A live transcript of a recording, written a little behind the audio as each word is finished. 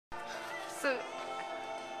So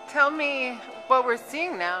tell me what we're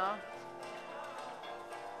seeing now.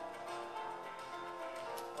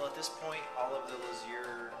 Well, at this point, all of the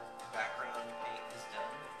lazure background paint is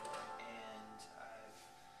done, and I've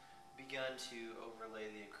begun to overlay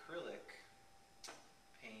the acrylic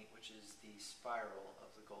paint, which is the spiral of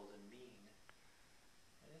the golden bean.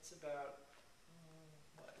 And it's about,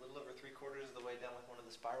 what, a little over 3/4 of the way done with one of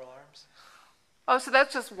the spiral arms. Oh, so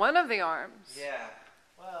that's just one of the arms. Yeah,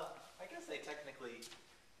 well, I guess they technically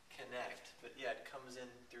connect, but yeah, it comes in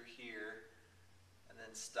through here and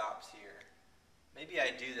then stops here. Maybe I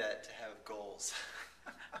do that to have goals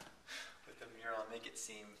with the mural and make it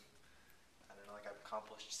seem, I don't know, like I've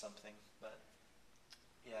accomplished something. But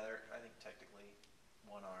yeah, they're, I think, technically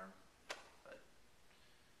one arm, but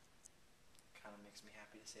it kind of makes me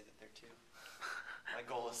happy to say that they're two. My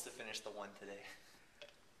goal is to finish the one today.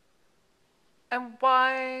 And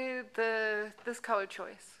why this color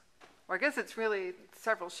choice? Or I guess it's really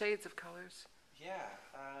several shades of colors. Yeah,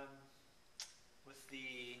 with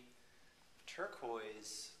the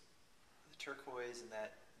turquoise and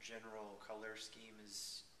that general color scheme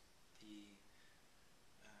is the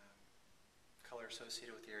color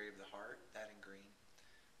associated with the area of the heart, that in green.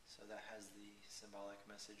 So that has the symbolic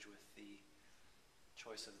message with the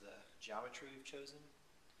choice of the geometry we've chosen.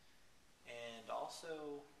 And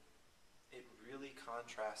also, it really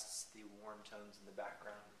contrasts the warm tones in the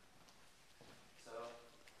background. So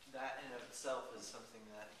that in and of itself is something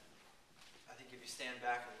that I think if you stand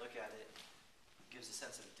back and look at it, it gives a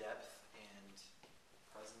sense of depth and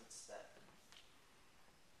presence that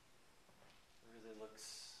really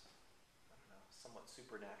looks, I don't know, somewhat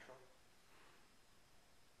supernatural.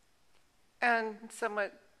 And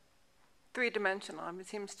somewhat three-dimensional. I mean, it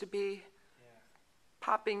seems to be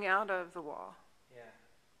popping out of the wall. Yeah.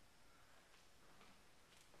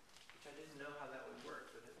 Which I didn't know how that would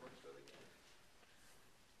work, but it works really good.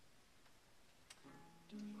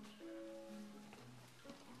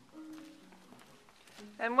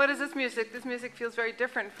 And what is this music? This music feels very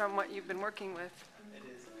different from what you've been working with. It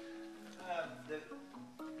is.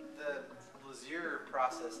 The lazure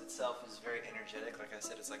process itself is very energetic. Like I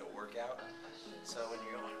said, it's like a workout. So when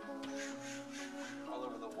you're going all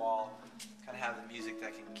over the wall, kind of have the music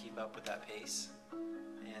that can keep up with that pace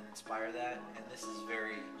and inspire that. And this is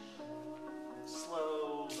very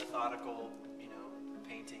slow, methodical,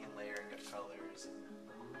 painting and layering of colors.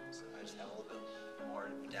 So I just have a little bit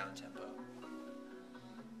more down tempo.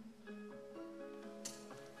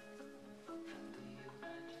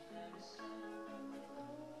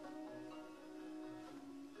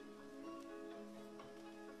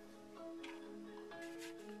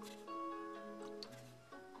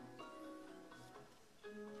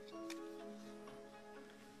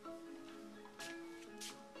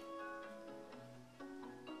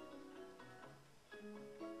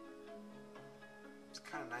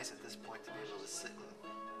 Kind of nice at this point to be able to sit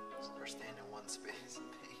or stand in one space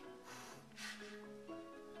and paint.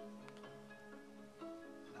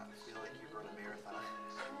 Not feel like you run a marathon.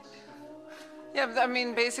 Yeah, I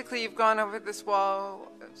mean, basically you've gone over this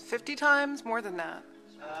wall 50 times, more than that.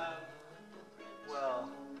 Well,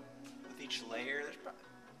 with each layer, there's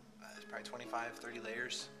probably 25, 30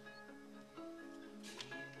 layers.